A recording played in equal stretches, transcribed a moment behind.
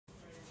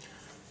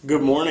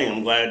Good morning.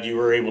 I'm glad you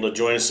were able to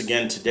join us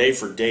again today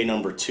for day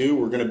number 2.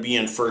 We're going to be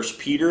in 1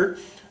 Peter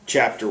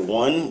chapter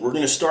 1. We're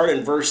going to start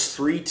in verse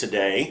 3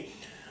 today.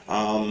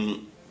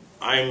 I'm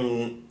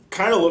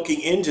kind of looking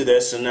into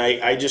this, and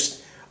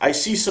I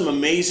see some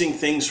amazing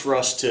things for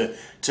us to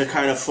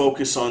kind of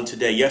focus on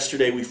today.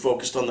 Yesterday we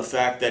focused on the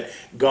fact that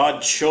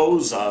God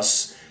chose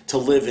us to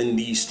live in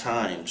these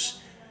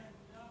times.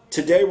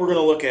 Today we're going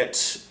to look at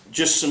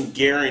just some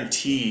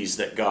guarantees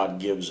that God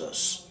gives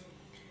us.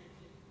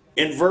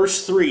 In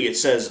verse 3 it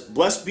says,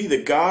 "Blessed be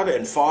the God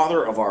and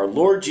Father of our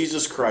Lord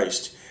Jesus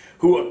Christ,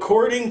 who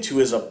according to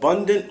his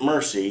abundant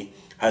mercy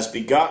has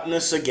begotten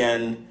us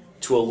again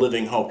to a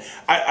living hope."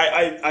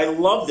 I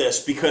love this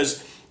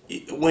because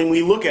when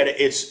we look at it,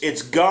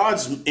 it's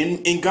God's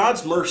in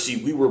God's mercy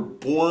we were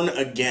born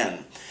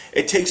again.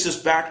 It takes us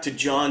back to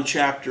John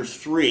chapter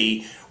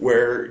 3,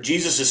 where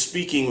Jesus is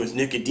speaking with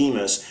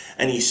Nicodemus,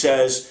 and he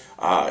says,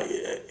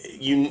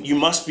 you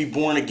must be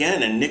born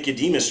again. And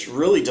Nicodemus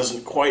really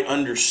doesn't quite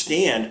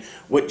understand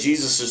what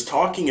Jesus is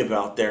talking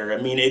about there. I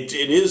mean, it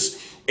is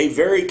a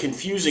very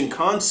confusing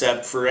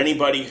concept for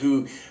anybody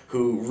who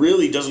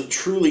really doesn't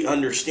truly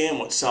understand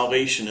what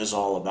salvation is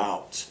all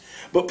about.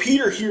 But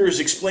Peter here is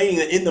explaining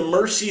that in the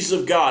mercies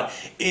of God,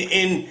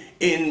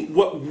 in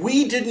what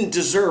we didn't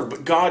deserve,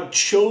 but God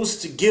chose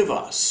to give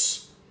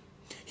us,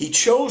 he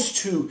chose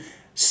to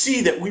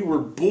see that we were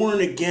born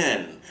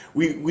again.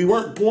 We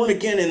weren't born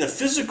again in the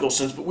physical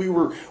sense, but we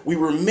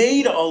were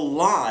made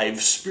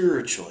alive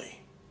spiritually.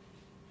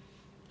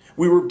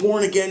 We were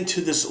born again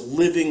to this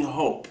living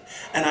hope.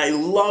 And I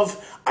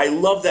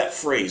love that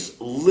phrase,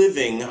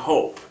 living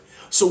hope.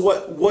 So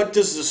what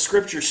does the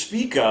scripture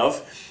speak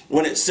of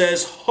when it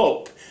says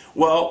hope?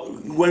 Well,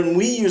 when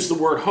we use the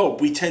word hope,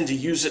 we tend to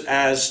use it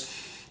as,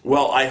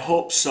 well, I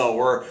hope so,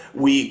 or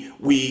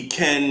we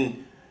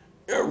can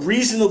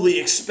reasonably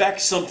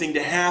expect something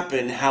to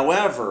happen,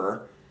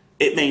 however,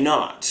 it may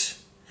not.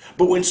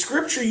 But when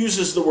Scripture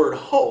uses the word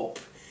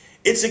hope,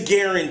 it's a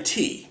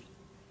guarantee.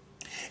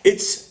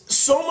 It's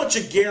so much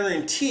a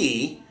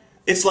guarantee,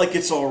 it's like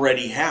it's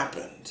already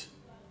happened.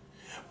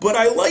 But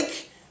I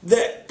like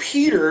that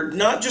Peter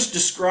not just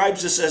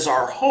describes this as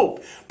our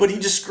hope, but he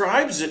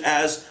describes it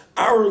as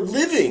our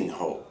living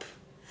hope.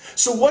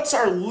 So what's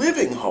our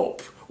living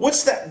hope?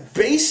 What's that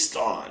based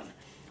on?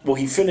 Well,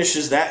 he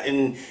finishes that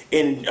in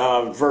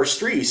verse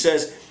 3. He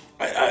says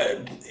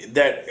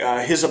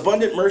that his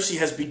abundant mercy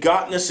has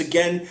begotten us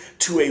again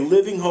to a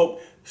living hope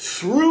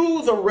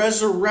through the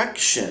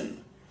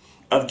resurrection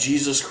of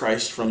Jesus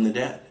Christ from the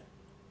dead.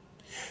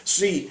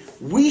 See,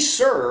 we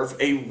serve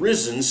a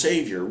risen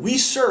Savior. We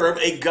serve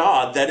a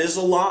God that is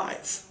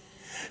alive.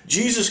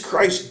 Jesus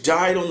Christ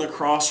died on the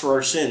cross for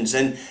our sins,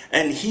 and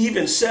he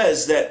even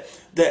says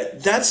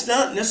that's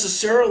not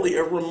necessarily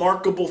a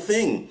remarkable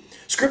thing.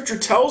 Scripture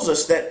tells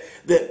us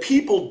that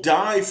people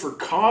die for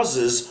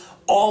causes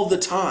all the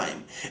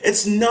time.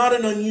 It's not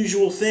an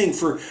unusual thing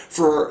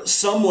for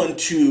someone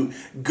to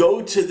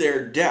go to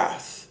their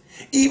death,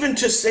 even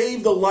to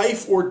save the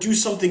life or do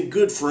something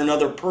good for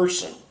another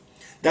person.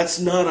 That's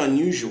not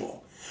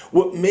unusual.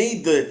 What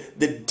made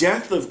the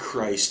death of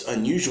Christ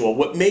unusual,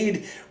 what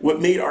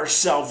made our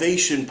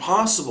salvation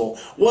possible,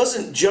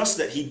 wasn't just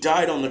that he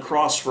died on the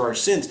cross for our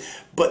sins,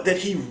 but that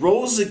he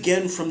rose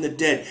again from the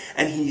dead,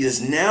 and he is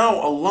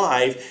now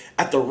alive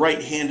at the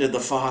right hand of the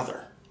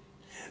Father.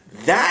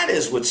 That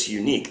is what's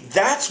unique.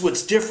 That's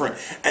what's different.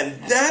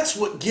 And that's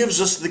what gives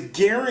us the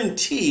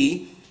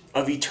guarantee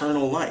of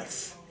eternal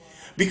life.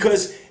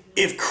 Because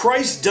if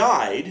Christ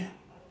died,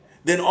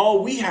 then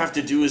all we have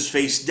to do is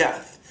face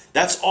death.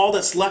 That's all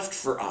that's left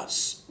for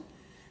us.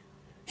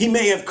 He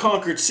may have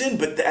conquered sin,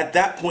 but at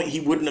that point he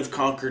wouldn't have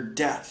conquered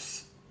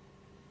death.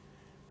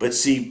 But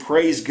see,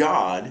 praise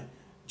God,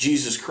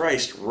 Jesus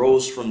Christ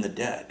rose from the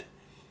dead.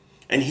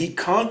 And he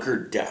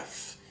conquered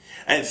death.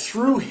 And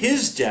through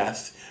his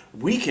death,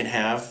 we can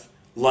have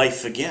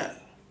life again.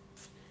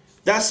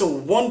 That's a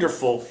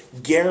wonderful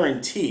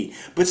guarantee.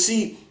 But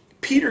see,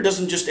 Peter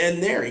doesn't just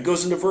end there. He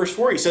goes into verse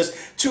 4. He says,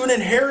 "To an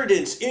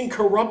inheritance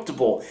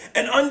incorruptible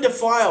and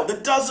undefiled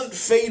that doesn't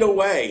fade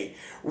away,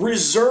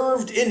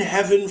 reserved in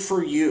heaven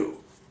for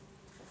you."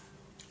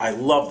 I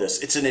love this.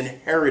 It's an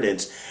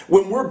inheritance.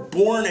 When we're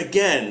born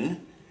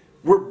again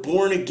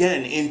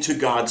into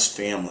God's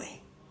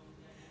family.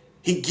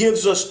 He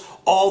gives us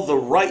all the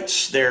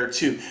rights there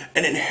too.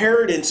 An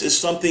inheritance is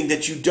something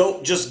that you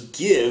don't just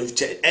give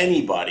to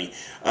anybody.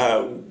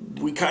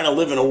 We kind of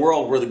live in a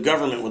world where the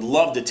government would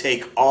love to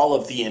take all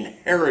of the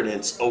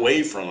inheritance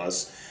away from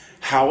us.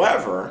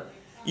 However,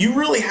 you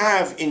really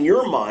have in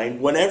your mind,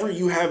 whenever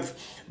you have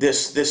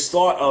this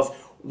thought of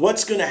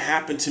what's going to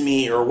happen to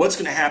me, or what's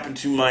going to happen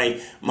to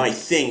my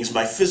things,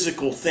 my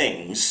physical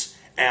things,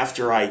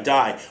 after I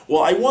die,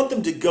 well, I want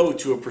them to go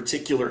to a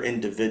particular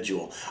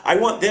individual. I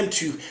want them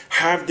to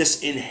have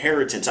this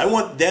inheritance. I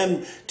want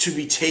them to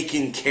be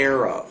taken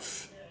care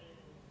of.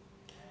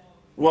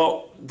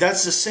 Well,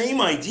 that's the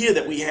same idea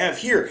that we have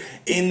here,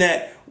 in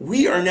that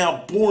we are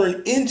now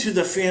born into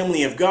the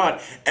family of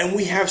God, and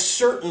we have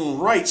certain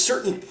rights,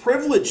 certain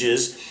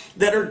privileges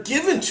that are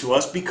given to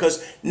us,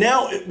 because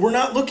now we're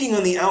not looking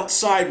on the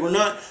outside. We're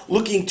not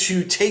looking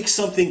to take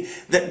something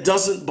that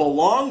doesn't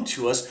belong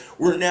to us.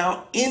 We're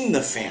now in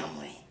the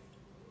family.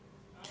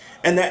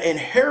 And that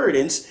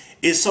inheritance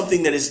is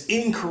something that is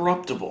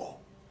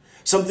incorruptible,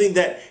 something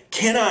that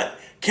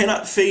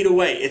cannot fade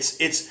away.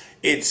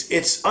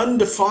 It's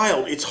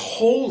undefiled. It's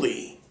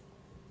holy.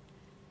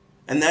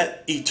 And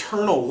that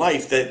eternal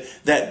life,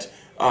 that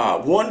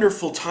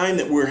wonderful time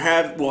that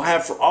we'll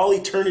have for all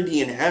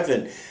eternity in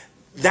heaven,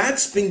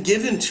 that's been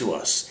given to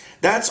us.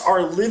 That's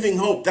our living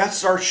hope.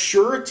 That's our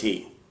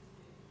surety.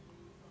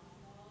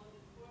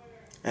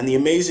 And the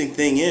amazing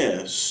thing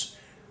is,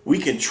 we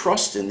can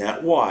trust in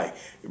that. Why?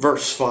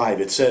 Verse 5,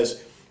 it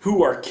says,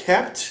 who are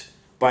kept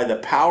by the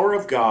power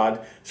of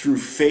God through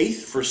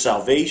faith for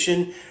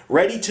salvation,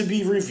 ready to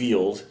be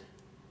revealed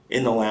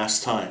in the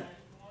last time.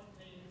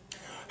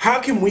 How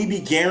can we be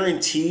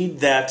guaranteed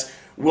that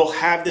we'll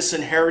have this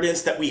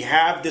inheritance, that we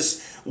have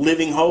this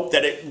living hope,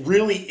 that it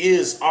really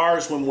is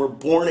ours when we're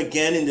born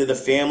again into the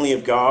family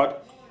of God?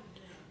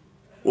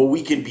 Well,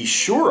 we can be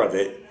sure of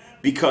it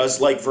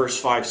because, like verse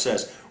 5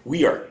 says,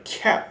 we are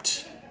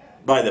kept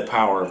by the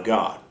power of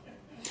God.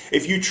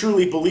 If you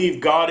truly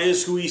believe God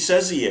is who he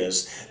says he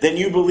is, then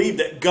you believe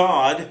that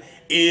God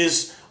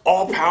is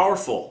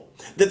all-powerful,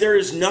 that there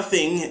is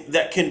nothing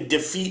that can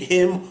defeat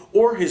him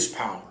or his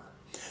power.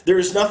 There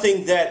is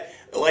nothing that,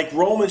 like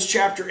Romans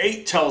chapter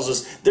 8 tells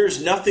us,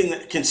 there's nothing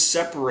that can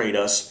separate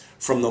us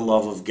from the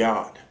love of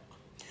God.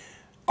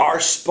 Our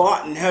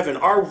spot in heaven,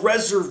 our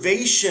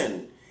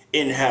reservation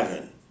in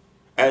heaven,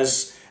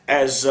 as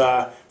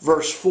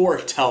verse 4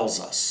 tells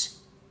us,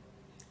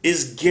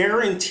 is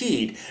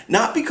guaranteed,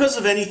 not because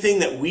of anything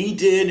that we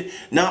did,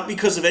 not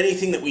because of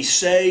anything that we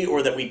say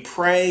or that we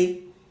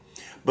pray,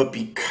 but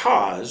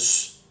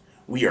because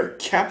we are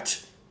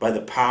kept by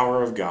the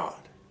power of God.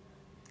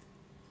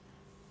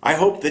 I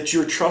hope that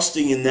you're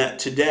trusting in that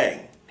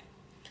today,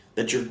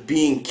 that you're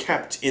being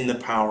kept in the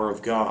power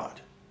of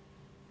God.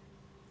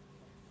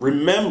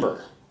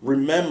 Remember, no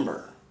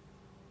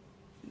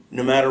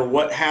matter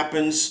what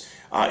happens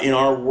in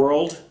our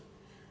world,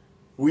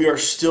 we are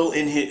still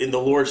in the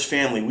Lord's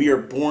family. We are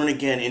born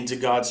again into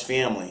God's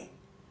family,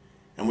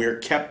 and we are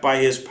kept by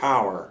his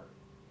power.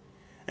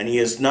 And he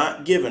has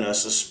not given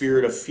us a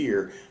spirit of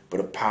fear,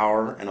 but of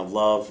power and of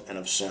love and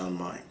of sound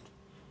mind.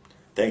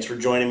 Thanks for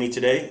joining me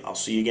today. I'll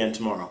see you again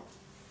tomorrow.